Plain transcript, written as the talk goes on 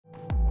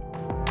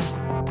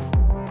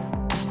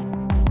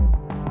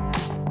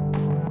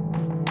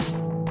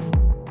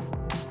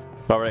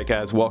Alright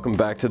guys, welcome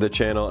back to the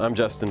channel. I'm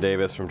Justin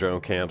Davis from Drone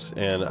Camps,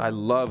 and I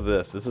love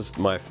this. This is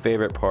my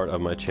favorite part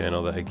of my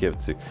channel that I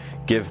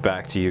give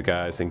back to you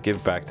guys and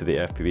give back to the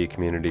FPV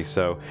community.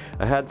 So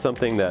I had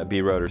something that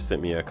Beerotor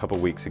sent me a couple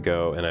weeks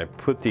ago, and I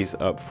put these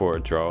up for a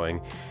drawing.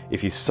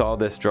 If you saw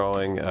this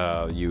drawing,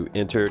 you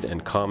entered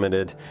and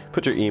commented,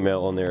 put your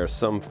email on there,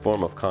 some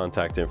form of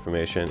contact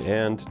information,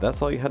 and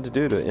that's all you had to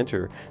do to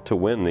enter to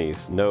win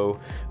these. No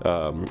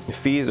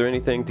fees or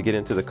anything to get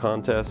into the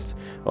contest.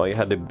 All you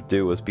had to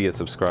do was be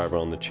a subscriber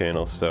on the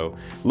channel. So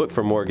look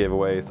for more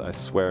giveaways. I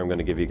swear I'm going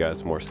to give you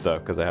guys more stuff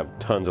because I have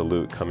tons of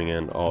loot coming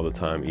in all the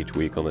time each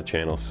week on the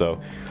channel.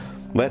 So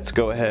let's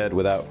go ahead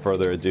without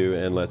further ado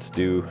and let's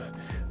do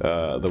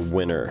the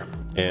winner.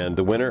 And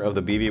the winner of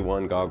the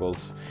BVOne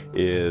goggles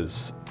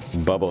is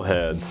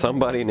Bubblehead.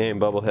 Somebody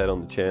named Bubblehead on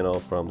the channel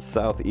from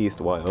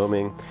Southeast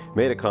Wyoming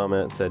made a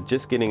comment, said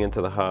just getting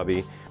into the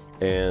hobby,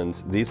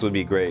 and these would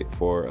be great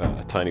for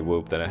a tiny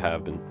whoop that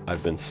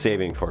I've been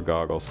saving for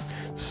goggles.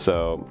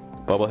 So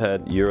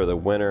Bubblehead, you're the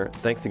winner.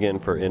 Thanks again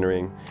for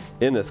entering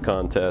in this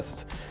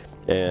contest,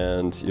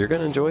 and you're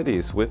going to enjoy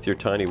these with your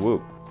tiny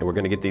whoop, and we're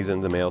going to get these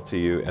in the mail to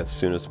you as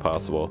soon as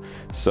possible.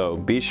 So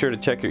be sure to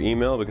check your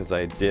email because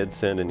I did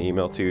send an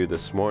email to you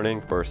this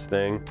morning first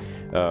thing,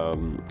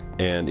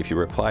 and if you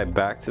reply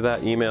back to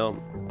that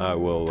email, I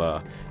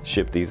will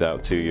ship these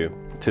out to you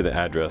to the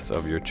address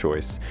of your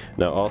choice.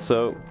 Now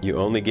also, you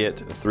only get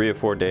 3 or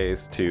 4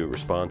 days to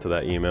respond to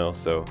that email,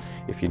 so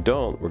if you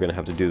don't, we're gonna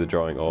have to do the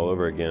drawing all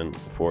over again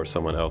for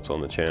someone else on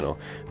the channel.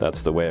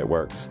 That's the way it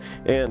works.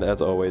 And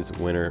as always,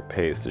 winner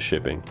pays the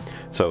shipping.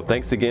 So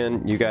thanks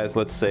again, you guys.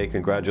 Let's say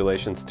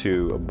congratulations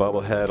to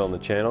Bubblehead on the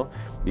channel.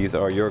 These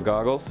are your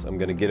goggles. I'm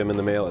gonna get them in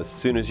the mail as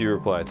soon as you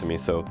reply to me.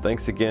 So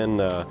thanks again.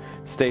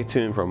 Stay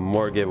tuned for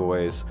more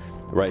giveaways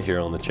right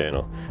here on the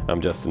channel. I'm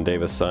Justin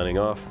Davis signing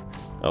off.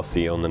 I'll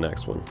see you on the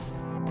next one.